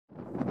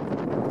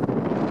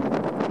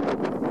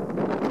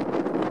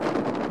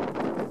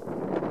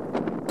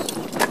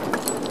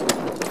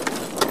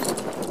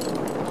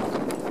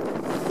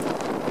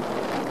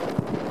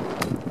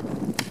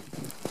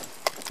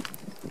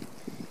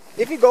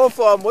you go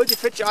for a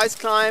multi-pitch ice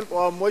climb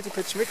or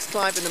multi-pitch mixed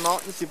climb in the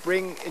mountains, you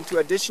bring into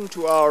addition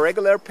to our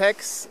regular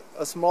packs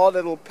a small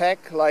little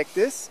pack like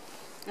this.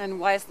 And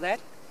why is that?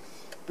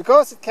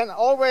 Because it can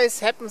always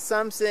happen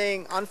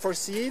something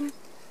unforeseen.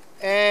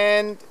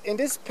 And in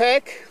this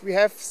pack we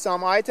have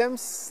some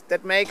items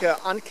that make an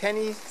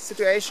uncanny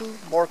situation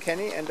more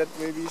canny, and that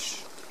will be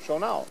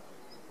shown now.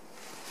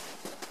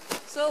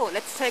 So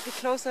let's take a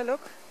closer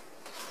look.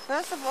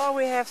 First of all,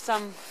 we have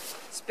some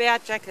spare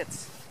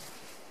jackets.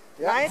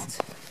 Yeah. Light,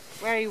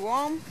 very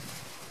warm,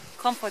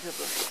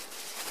 comfortable.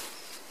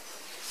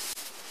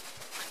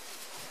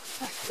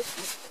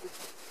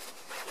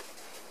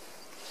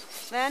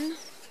 Then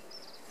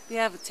we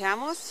have a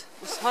thermos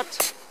with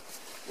hot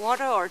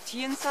water or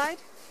tea inside.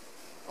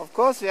 Of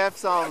course we have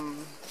some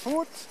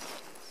food,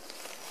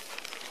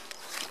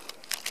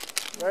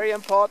 very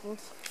important.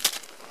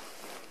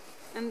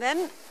 And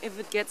then if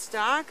it gets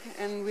dark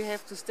and we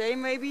have to stay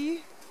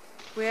maybe,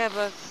 we have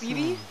a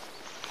BB.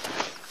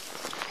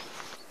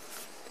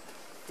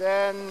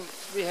 Then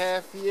we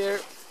have here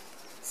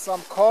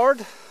some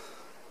cord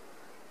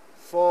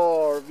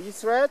for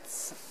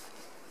V-threads,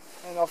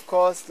 and of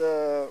course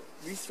the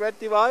V-thread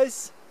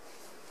device.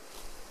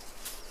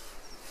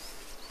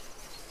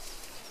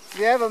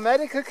 We have a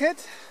medical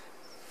kit,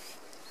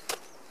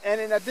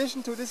 and in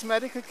addition to this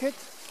medical kit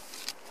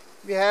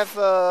we have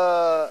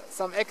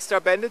some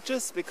extra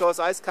bandages, because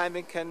ice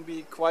climbing can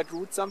be quite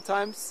rude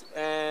sometimes,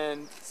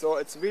 and so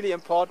it's really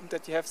important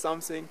that you have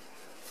something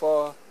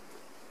for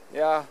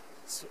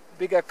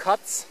bigger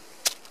cuts.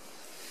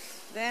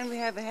 Then we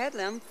have a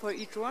headlamp for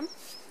each one.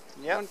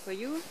 Yep. One for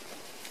you,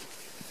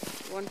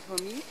 one for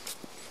me.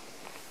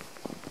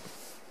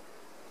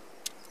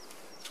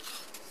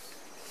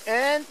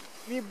 And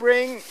we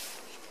bring,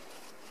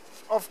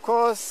 of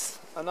course,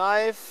 a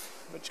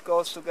knife which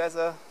goes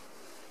together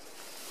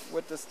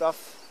with the stuff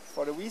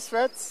for the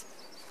V-threads,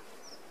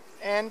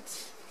 and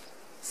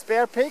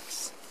spare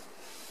picks.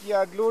 They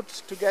are glued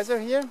together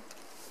here.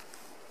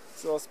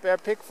 So spare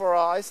pick for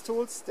our ice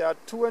tools. There are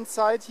two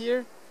inside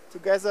here,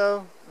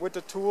 together with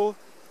the tool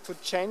to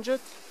change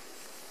it.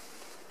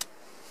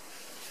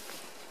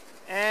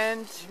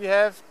 And we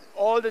have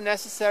all the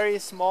necessary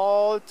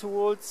small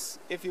tools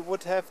if you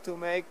would have to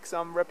make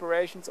some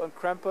reparations on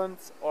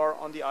crampons or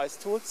on the ice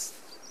tools.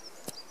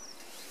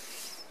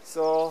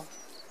 So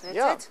That's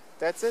yeah, it.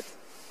 that's it.